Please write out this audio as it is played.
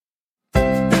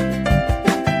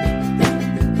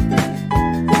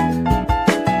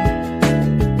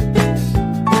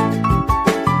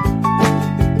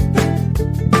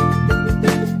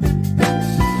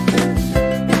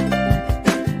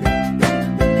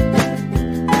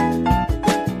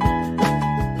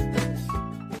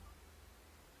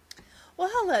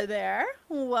Hello there.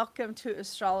 Welcome to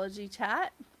Astrology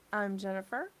Chat. I'm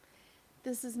Jennifer.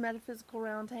 This is Metaphysical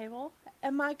Roundtable,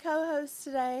 and my co-hosts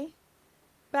today,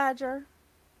 Badger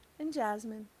and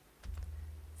Jasmine.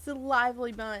 It's a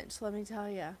lively bunch, let me tell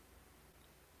you.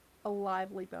 A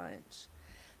lively bunch.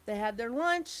 They had their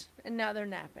lunch, and now they're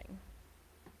napping.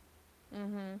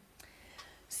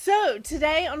 So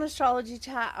today on Astrology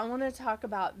Chat, I want to talk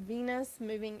about Venus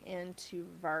moving into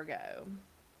Virgo.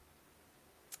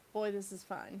 Boy, this is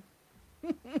fun.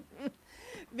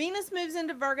 Venus moves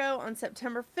into Virgo on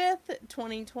September 5th,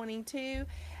 2022.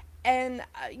 And,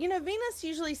 Venus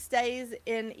usually stays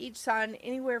in each sign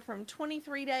anywhere from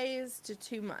 23 days to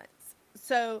 2 months.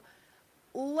 So,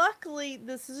 luckily,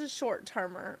 this is a short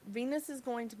termer. Venus is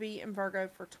going to be in Virgo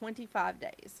for 25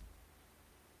 days.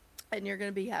 And you're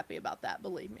going to be happy about that,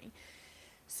 believe me.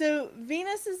 So,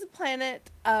 Venus is a planet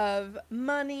of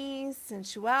money,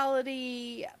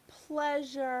 sensuality,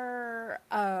 pleasure,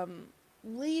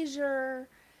 leisure,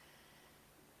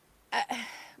 uh,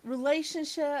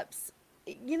 relationships,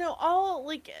 all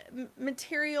like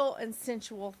material and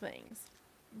sensual things.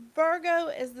 Virgo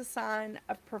is the sign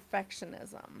of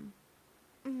perfectionism,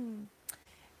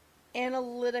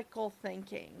 analytical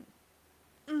thinking.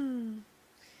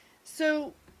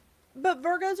 So, but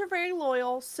Virgos are very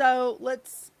loyal, so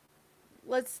let's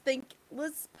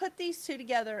put these two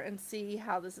together and see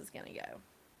how this is going to go.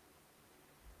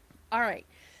 All right.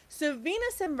 So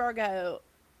Venus in Virgo,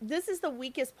 this is the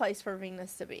weakest place for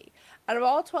Venus to be. Out of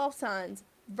all 12 signs,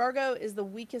 Virgo is the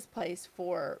weakest place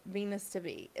for Venus to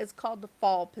be. It's called the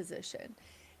fall position.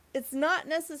 It's not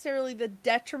necessarily the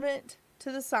detriment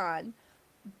to the sign,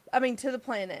 to the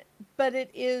planet, but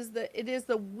it is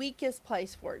the weakest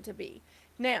place for it to be.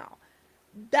 Now,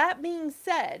 that being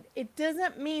said, it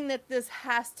doesn't mean that this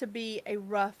has to be a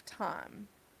rough time.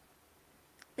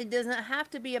 It doesn't have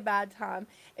to be a bad time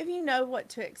if you know what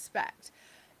to expect.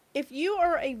 If you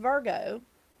are a Virgo,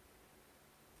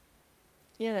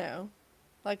 you know,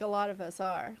 like a lot of us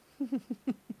are,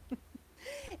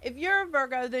 if you're a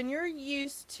Virgo, then you're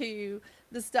used to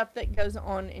the stuff that goes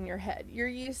on in your head. You're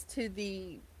used to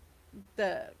the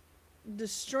the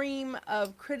stream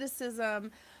of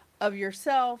criticism of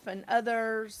yourself and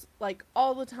others, like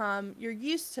all the time. You're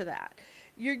used to that.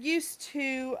 You're used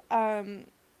to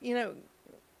you know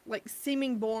like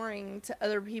seeming boring to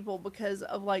other people because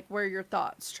of like where your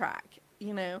thoughts track.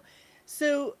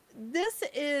 So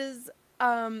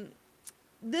um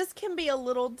this can be a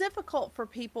little difficult for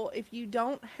people if you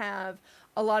don't have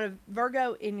a lot of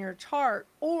Virgo in your chart,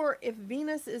 or if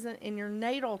Venus isn't in your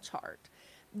natal chart.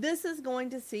 This is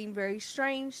going to seem very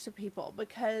strange to people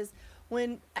because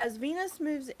as Venus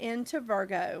moves into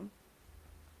Virgo,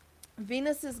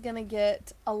 Venus is going to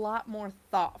get a lot more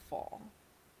thoughtful.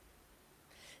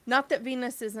 Not that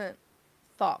Venus isn't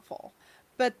thoughtful,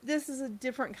 but this is a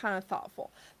different kind of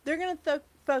thoughtful. They're going to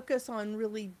focus on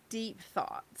really deep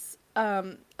thoughts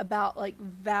about like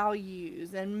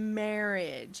values and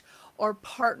marriage or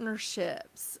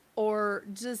partnerships or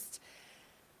just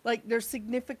like their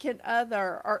significant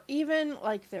other or even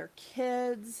like their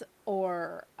kids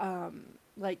or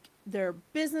like their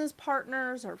business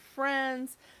partners or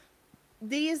friends.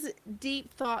 These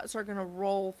deep thoughts are going to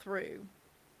roll through.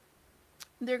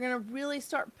 They're going to really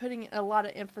start putting a lot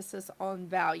of emphasis on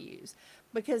values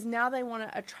because now they want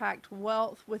to attract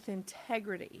wealth with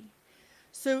integrity.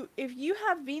 So if you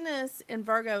have Venus in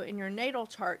Virgo in your natal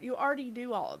chart, you already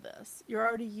do all of this. You're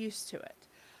already used to it.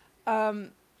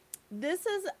 Um, this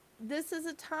is this is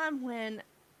a time when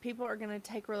people are going to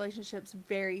take relationships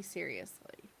very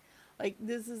seriously. Like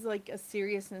this is like a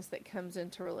seriousness that comes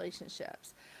into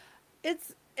relationships.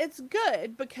 It's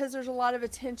good because there's a lot of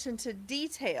attention to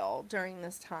detail during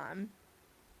this time.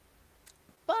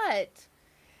 But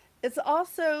it's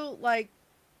also like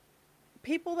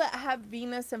people that have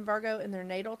Venus and Virgo in their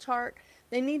natal chart,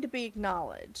 they need to be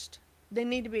acknowledged. They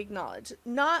need to be acknowledged.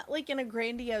 Not like in a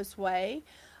grandiose way.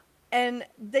 And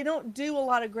they don't do a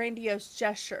lot of grandiose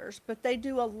gestures, but they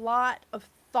do a lot of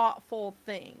thoughtful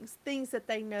things that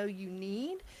they know you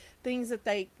need, things that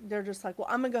they're just like, well,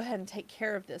 I'm going to go ahead and take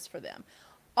care of this for them.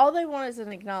 All they want is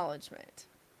an acknowledgement.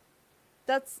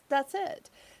 That's it.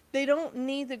 They don't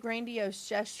need the grandiose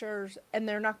gestures, and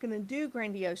they're not going to do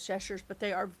grandiose gestures, but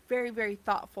they are very, very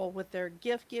thoughtful with their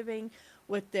gift giving,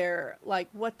 with their like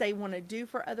what they want to do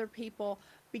for other people,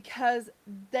 because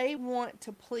they want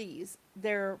to please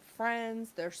their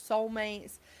friends, their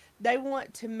soulmates. They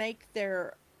want to make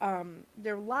their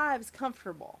lives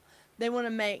comfortable. They want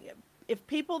to make if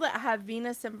people that have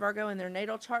Venus and Virgo in their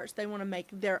natal charts, they want to make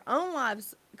their own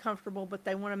lives comfortable, but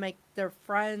they want to make their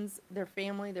friends, their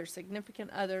family, their significant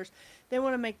others, they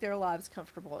want to make their lives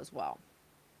comfortable as well.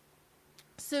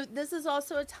 So this is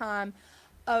also a time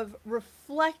of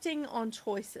reflecting on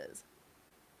choices.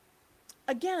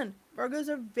 Again, Virgos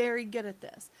are very good at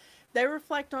this. They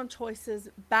reflect on choices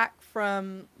back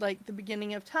from like the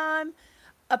beginning of time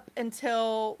up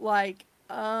until like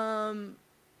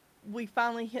we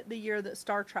finally hit the year that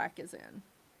Star Trek is in.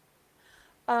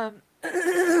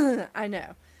 I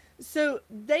know. So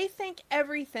they think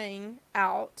everything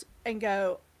out and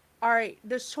go, all right,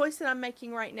 this choice that I'm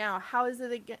making right now, how is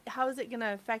it going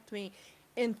to affect me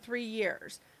in 3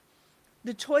 years?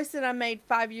 The choice that I made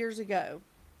 5 years ago,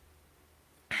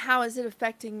 how is it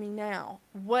affecting me now?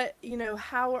 What,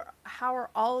 how are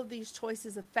all of these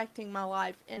choices affecting my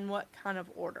life in what kind of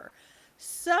order?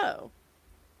 So,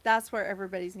 that's where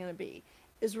everybody's going to be,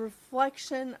 is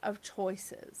reflection of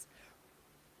choices.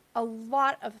 A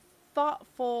lot of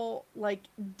thoughtful, like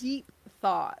deep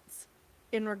thoughts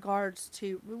in regards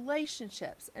to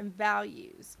relationships and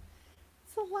values.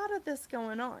 It's a lot of this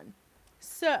going on.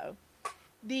 So,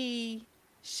 the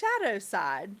shadow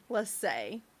side, let's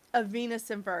say, of Venus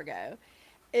and Virgo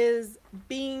is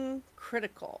being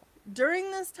critical.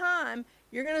 During this time,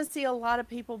 you're going to see a lot of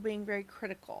people being very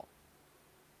critical,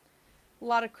 a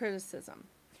lot of criticism.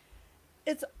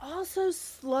 It's also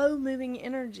slow moving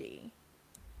energy.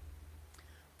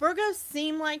 Virgos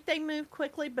seem like they move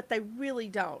quickly, but they really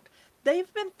don't.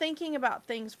 They've been thinking about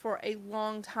things for a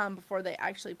long time before they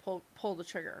actually pull the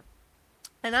trigger.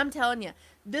 And I'm telling you,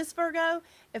 this Virgo,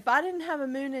 if I didn't have a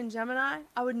moon in Gemini,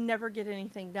 I would never get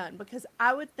anything done because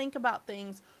I would think about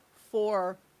things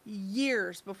for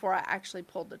years before I actually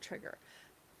pulled the trigger.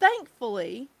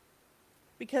 Thankfully,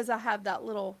 because I have that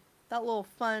little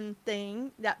fun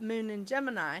thing, that moon in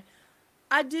Gemini,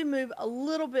 I do move a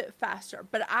little bit faster,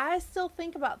 but I still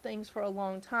think about things for a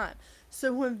long time.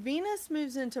 So when Venus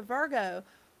moves into Virgo,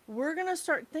 we're going to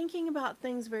start thinking about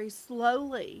things very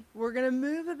slowly. We're going to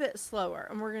move a bit slower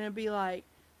and we're going to be like,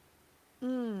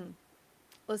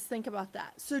 let's think about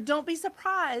that. So don't be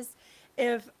surprised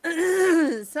if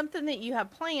something that you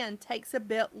have planned takes a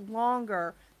bit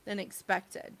longer than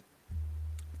expected.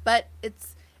 But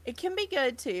it can be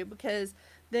good too because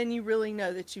then you really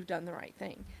know that you've done the right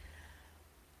thing.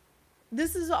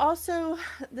 This is also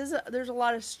there's a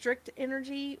lot of strict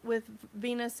energy with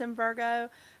Venus and Virgo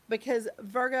because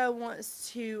Virgo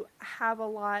wants to have a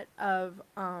lot of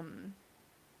I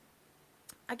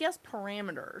guess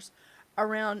parameters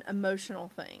around emotional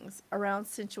things, around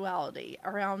sensuality,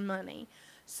 around money.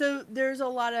 So there's a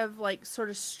lot of like sort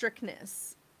of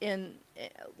strictness in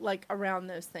like around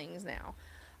those things now.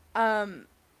 Um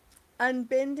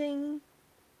Unbending,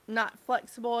 not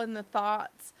flexible in the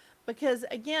thoughts because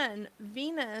again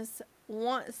Venus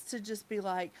wants to just be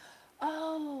like,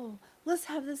 oh, let's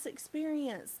have this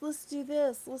experience, let's do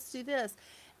this,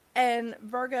 and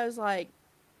Virgo's like,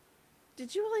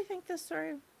 did you really think this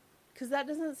through? Because that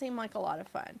doesn't seem like a lot of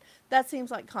fun. That seems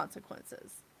like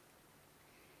consequences.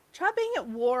 Try being at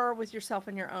war with yourself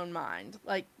in your own mind,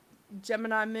 like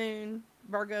Gemini moon,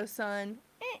 Virgo sun.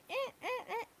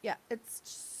 Yeah, it's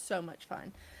so much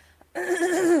fun.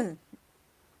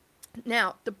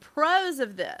 Now, the pros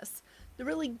of this, the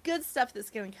really good stuff that's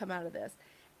going to come out of this,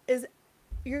 is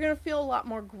you're going to feel a lot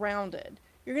more grounded.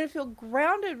 You're going to feel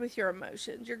grounded with your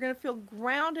emotions. You're going to feel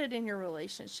grounded in your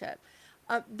relationship.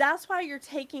 That's why you're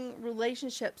taking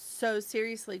relationships so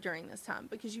seriously during this time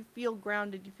because you feel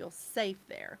grounded, you feel safe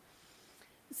there.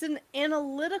 It's an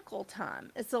analytical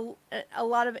time. It's a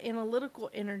lot of analytical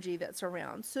energy that's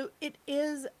around. So it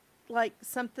is like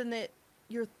something that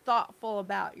you're thoughtful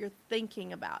about, you're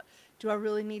thinking about. Do I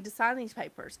really need to sign these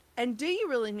papers? And do you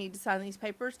really need to sign these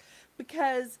papers?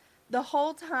 Because the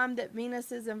whole time that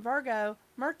Venus is in Virgo,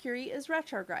 Mercury is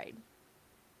retrograde.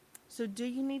 So do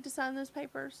you need to sign those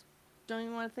papers? Don't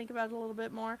you want to think about it a little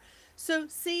bit more? So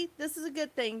see, this is a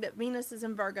good thing that Venus is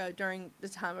in Virgo during the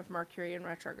time of Mercury in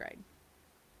retrograde.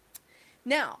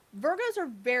 Now, Virgos are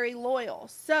very loyal.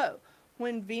 So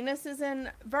when Venus is in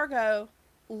Virgo,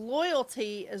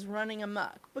 loyalty is running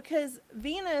amok because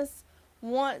Venus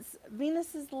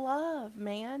is love,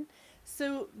 man.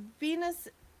 So Venus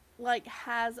like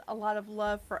has a lot of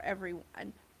love for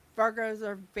everyone. Virgos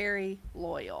are very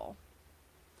loyal.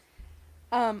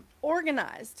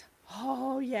 Organized.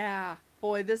 Oh yeah.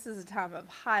 Boy, this is a time of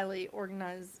highly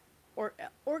organized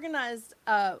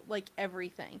like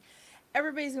everything.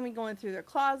 Everybody's going to be going through their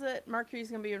closet. Mercury's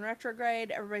going to be in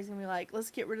retrograde. Everybody's going to be like, let's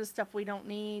get rid of stuff we don't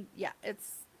need. Yeah,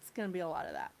 it's going to be a lot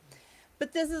of that.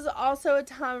 But this is also a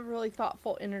time of really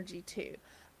thoughtful energy too.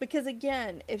 Because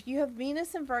again, if you have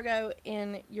Venus and Virgo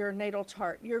in your natal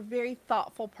chart, you're a very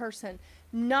thoughtful person.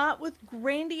 Not with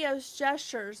grandiose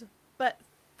gestures, but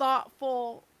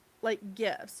thoughtful like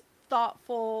gifts.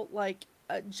 Thoughtful like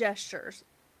gestures.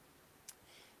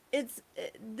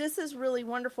 This is really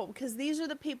wonderful because these are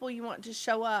the people you want to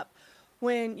show up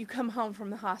when you come home from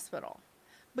the hospital,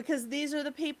 because these are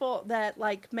the people that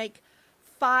like make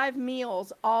 5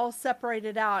 meals all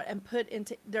separated out and put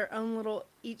into their own little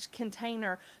each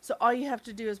container, so all you have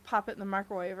to do is pop it in the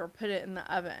microwave or put it in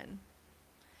the oven.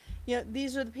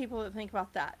 These are the people that think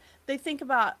about that. They think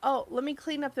about, oh, let me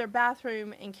clean up their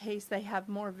bathroom in case they have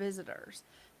more visitors.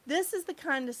 This is the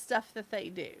kind of stuff that they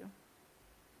do.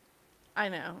 I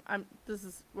know. This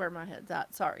is where my head's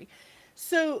at. Sorry.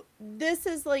 So this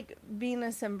is like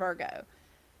Venus and Virgo.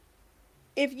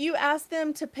 If you ask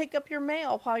them to pick up your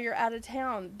mail while you're out of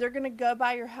town, they're going to go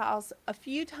by your house a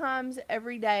few times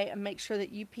every day and make sure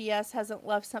that UPS hasn't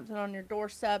left something on your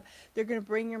doorstep. They're going to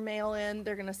bring your mail in.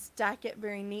 They're going to stack it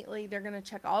very neatly. They're going to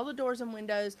check all the doors and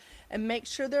windows and make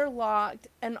sure they're locked,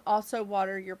 and also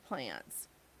water your plants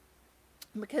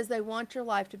because they want your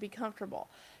life to be comfortable.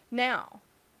 Now,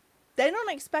 they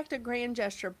don't expect a grand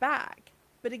gesture back,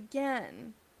 but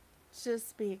again,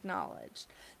 just be acknowledged.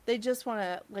 They just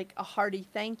want like a hearty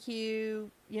thank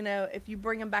you. If you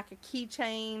bring them back a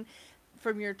keychain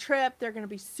from your trip, they're going to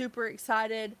be super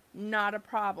excited. Not a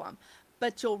problem.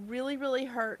 But you'll really, really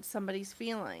hurt somebody's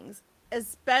feelings,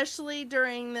 especially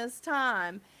during this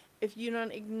time, if you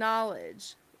don't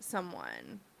acknowledge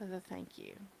someone with a thank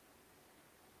you.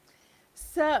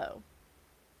 So,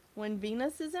 when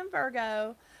Venus is in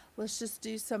Virgo, let's just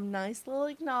do some nice little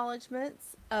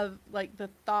acknowledgments of like the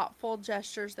thoughtful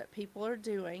gestures that people are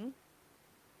doing.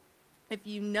 If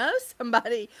you know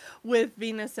somebody with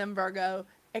Venus and Virgo,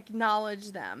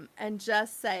 acknowledge them and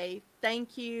just say,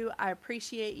 thank you, I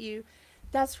appreciate you.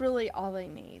 That's really all they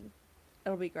need.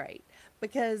 It'll be great.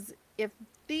 Because if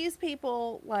these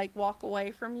people like walk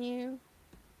away from you,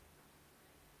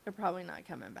 they're probably not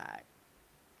coming back.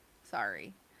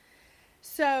 Sorry.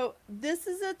 So this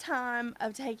is a time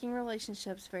of taking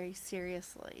relationships very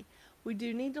seriously. We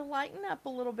do need to lighten up a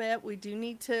little bit. We do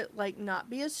need to like not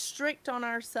be as strict on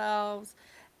ourselves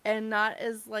and not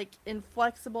as like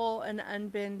inflexible and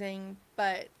unbending,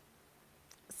 but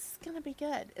this is going to be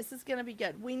good. This is going to be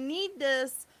good. We need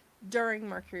this during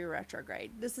Mercury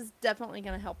retrograde. This is definitely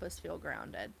going to help us feel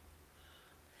grounded.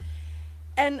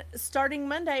 And starting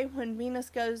Monday, when Venus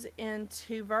goes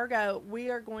into Virgo, we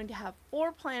are going to have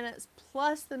 4 planets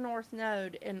plus the North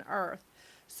Node in Earth.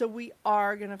 So we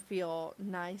are going to feel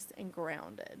nice and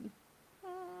grounded.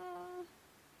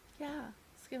 Yeah,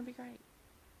 it's going to be great.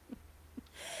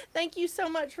 Thank you so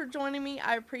much for joining me.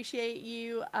 I appreciate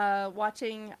you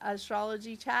watching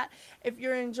Astrology Chat. If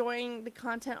you're enjoying the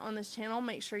content on this channel,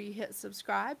 make sure you hit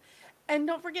subscribe. And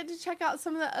don't forget to check out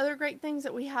some of the other great things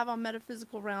that we have on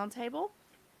Metaphysical Roundtable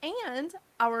and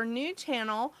our new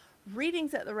channel,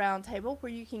 Readings at the Roundtable,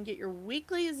 where you can get your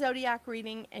weekly zodiac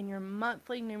reading and your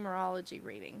monthly numerology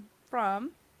reading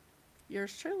from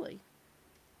yours truly,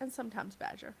 and sometimes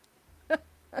Badger.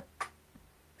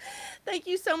 Thank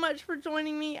you so much for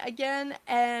joining me again,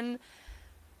 and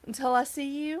until I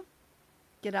see you,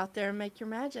 get out there and make your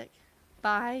magic.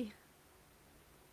 Bye.